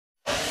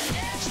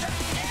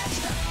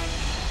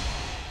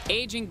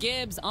Agent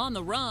Gibbs on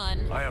the run.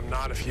 I am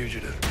not a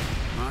fugitive.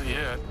 Not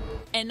yet.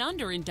 And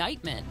under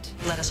indictment.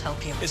 Let us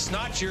help you. It's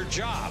not your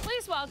job.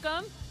 Please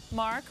welcome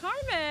Mark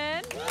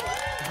Harmon.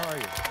 How are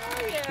you? How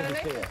are you?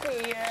 Nice to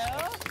see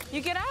you.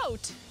 You get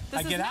out.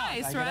 This is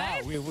nice,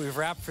 right? We've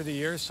wrapped for the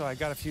year, so I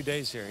got a few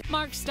days here.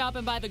 Mark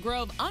stopping by the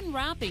Grove,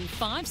 unwrapping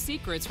 5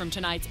 secrets from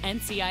tonight's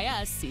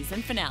NCIS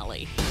season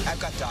finale.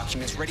 I've got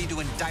documents ready to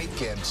indict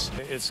Gibbs.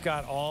 It's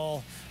got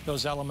all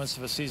those elements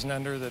of a season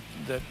ender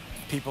that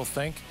people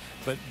think,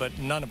 but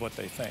none of what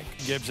they think.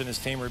 Gibbs and his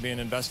team are being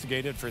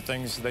investigated for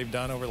things they've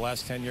done over the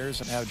last 10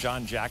 years. And have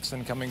John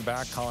Jackson coming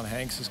back, Colin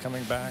Hanks is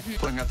coming back.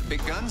 Pulling out the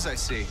big guns, I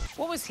see.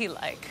 What was he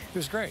like? He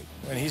was great,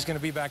 and he's going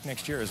to be back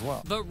next year as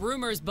well. But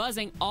rumors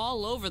buzzing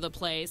all over the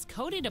place.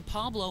 Cody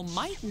DePablo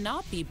might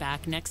not be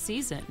back next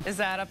season. Is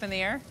that up in the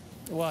air?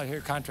 Well, I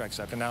hear contract's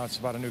up, and now it's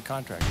about a new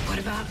contract. What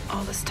about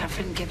all the stuff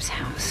in Gibbs'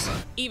 house?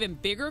 Even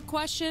bigger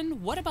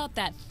question, what about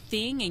that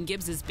thing in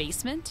Gibbs'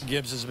 basement?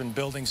 Gibbs has been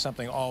building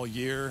something all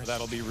year.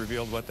 That'll be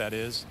revealed what that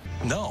is.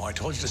 No, I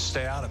told you to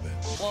stay out of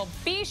it. Well,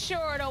 be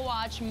sure to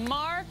watch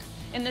Mark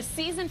in the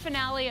season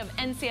finale of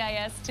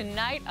NCIS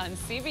tonight on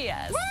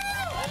CBS.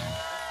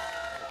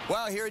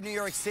 Well, here in New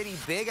York City,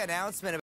 big announcement